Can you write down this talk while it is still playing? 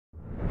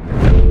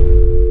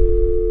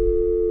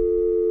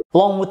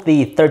Along with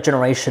the third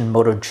generation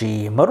Moto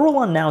G,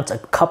 Motorola announced a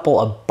couple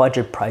of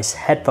budget price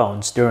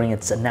headphones during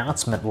its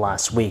announcement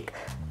last week,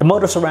 the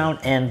Moto Surround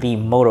and the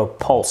Moto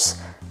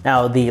Pulse.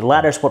 Now the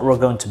latter is what we're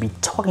going to be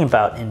talking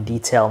about in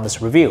detail in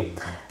this review.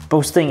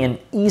 Boasting an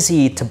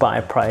easy to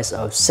buy price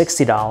of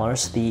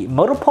 $60, the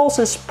Moto Pulse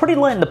is pretty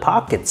light in the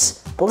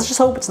pockets, but let's just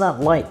hope it's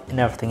not light in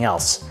everything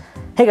else.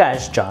 Hey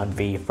guys, John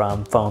V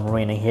from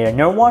PhoneArena here, and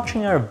you're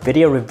watching our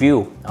video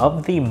review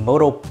of the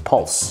Moto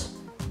Pulse.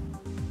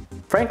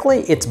 Frankly,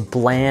 it's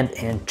bland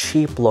and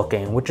cheap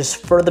looking, which is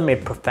further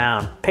made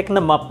profound picking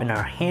them up in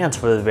our hands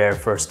for the very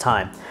first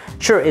time.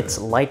 Sure, it's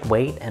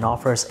lightweight and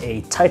offers a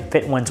tight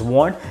fit when it's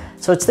worn,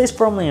 so it stays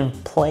firmly in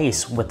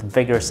place with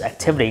vigorous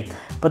activity,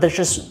 but there's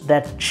just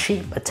that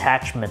cheap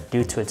attachment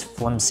due to its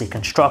flimsy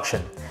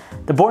construction.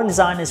 The boring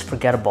design is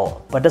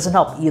forgettable, but it doesn't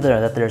help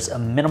either that there's a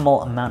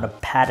minimal amount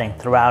of padding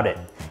throughout it.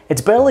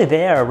 It's barely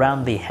there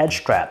around the head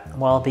strap,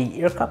 while the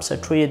ear cups are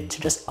treated to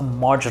just a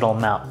marginal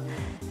amount.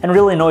 And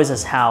really annoys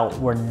us how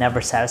we're never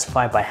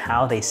satisfied by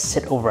how they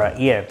sit over our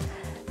ear.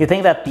 You'd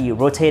think that the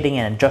rotating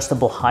and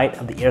adjustable height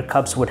of the ear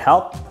cups would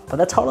help, but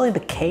that's hardly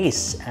the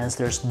case as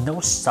there's no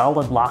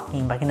solid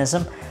locking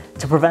mechanism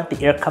to prevent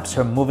the ear cups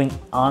from moving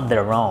on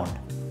their own.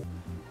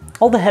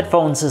 All the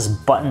headphones'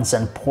 buttons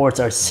and ports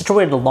are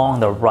situated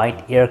along the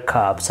right ear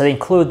cup, so they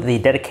include the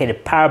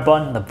dedicated power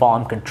button, the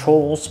volume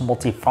controls,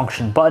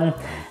 multifunction button,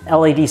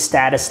 LED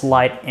status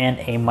light, and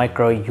a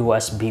micro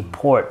USB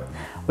port.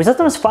 We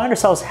sometimes find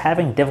ourselves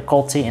having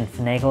difficulty in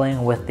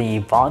finagling with the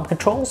volume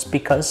controls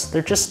because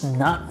they're just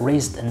not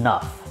raised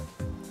enough.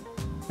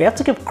 We have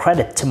to give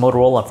credit to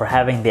Motorola for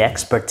having the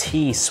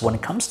expertise when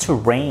it comes to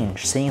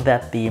range, seeing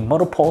that the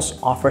Moto Pulse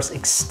offers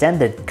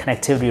extended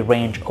connectivity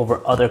range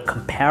over other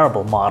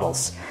comparable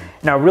models.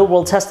 In our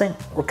real-world testing,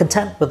 we're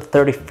content with the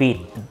 30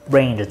 feet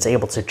range it's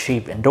able to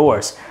achieve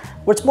indoors,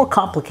 where it's more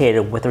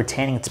complicated with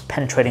retaining its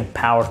penetrating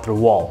power through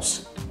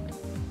walls.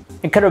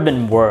 It could have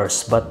been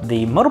worse, but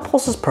the Moto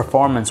Pulse's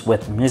performance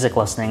with music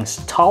listening is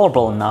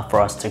tolerable enough for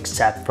us to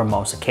accept for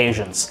most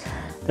occasions.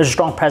 There's a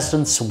strong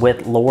presence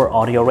with lower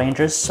audio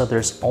ranges, so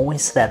there's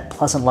always that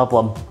pleasant level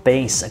of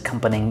bass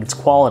accompanying its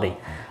quality.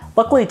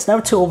 Luckily, it's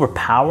never too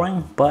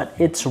overpowering, but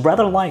it's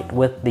rather light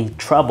with the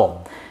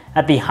treble.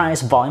 At the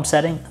highest volume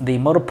setting, the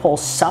Moto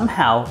Pulse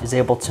somehow is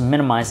able to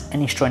minimize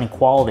any straining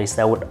qualities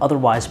that would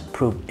otherwise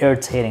prove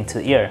irritating to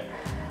the ear.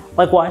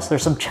 Likewise,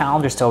 there's some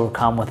challenges to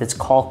overcome with its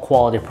call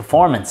quality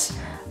performance,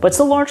 but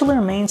still largely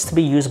remains to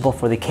be usable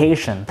for the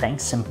occasion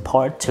thanks in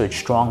part to its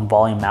strong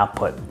volume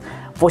output.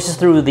 Voices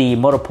through the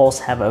Moto Pulse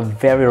have a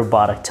very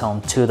robotic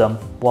tone to them,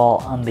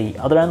 while on the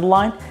other end of the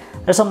line,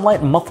 there's some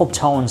light muffled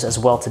tones as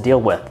well to deal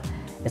with.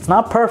 It's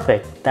not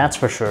perfect, that's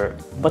for sure,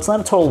 but it's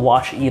not a total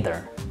wash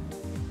either.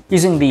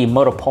 Using the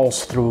Moto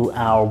Pulse through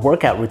our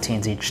workout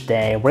routines each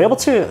day, we're able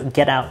to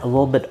get out a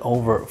little bit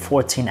over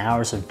 14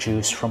 hours of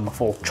juice from a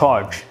full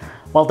charge.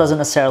 While it doesn't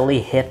necessarily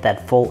hit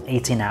that full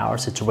 18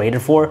 hours it's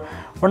rated for,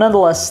 we're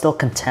nonetheless still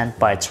content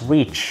by its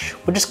reach,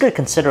 which is good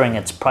considering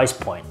its price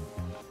point.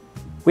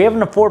 We have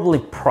an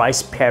affordably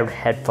priced pair of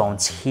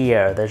headphones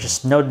here, there's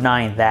just no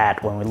denying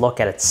that when we look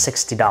at its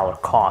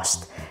 $60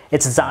 cost.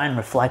 Its design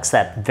reflects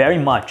that very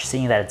much,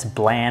 seeing that it's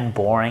bland,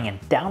 boring,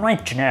 and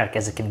downright generic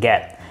as it can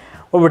get.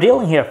 What we're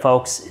dealing here,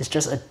 folks, is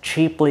just a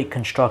cheaply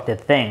constructed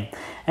thing,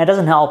 and it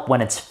doesn't help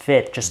when its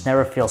fit just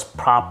never feels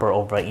proper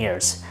over our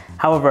ears.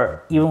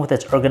 However, even with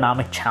its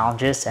ergonomic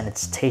challenges and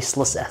its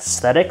tasteless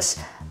aesthetics,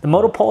 the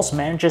Moto Pulse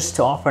manages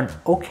to offer an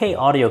okay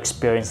audio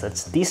experience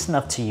that's decent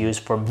enough to use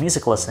for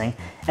music listening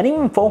and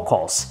even phone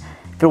calls.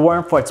 If it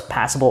weren't for its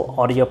passable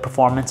audio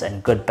performance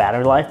and good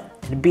battery life,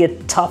 it'd be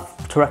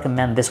tough to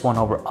recommend this one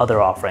over other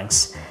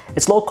offerings.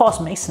 Its low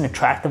cost makes it an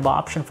attractive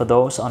option for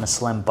those on a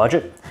slim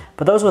budget,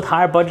 but those with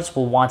higher budgets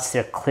will want to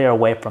steer clear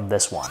away from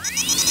this one.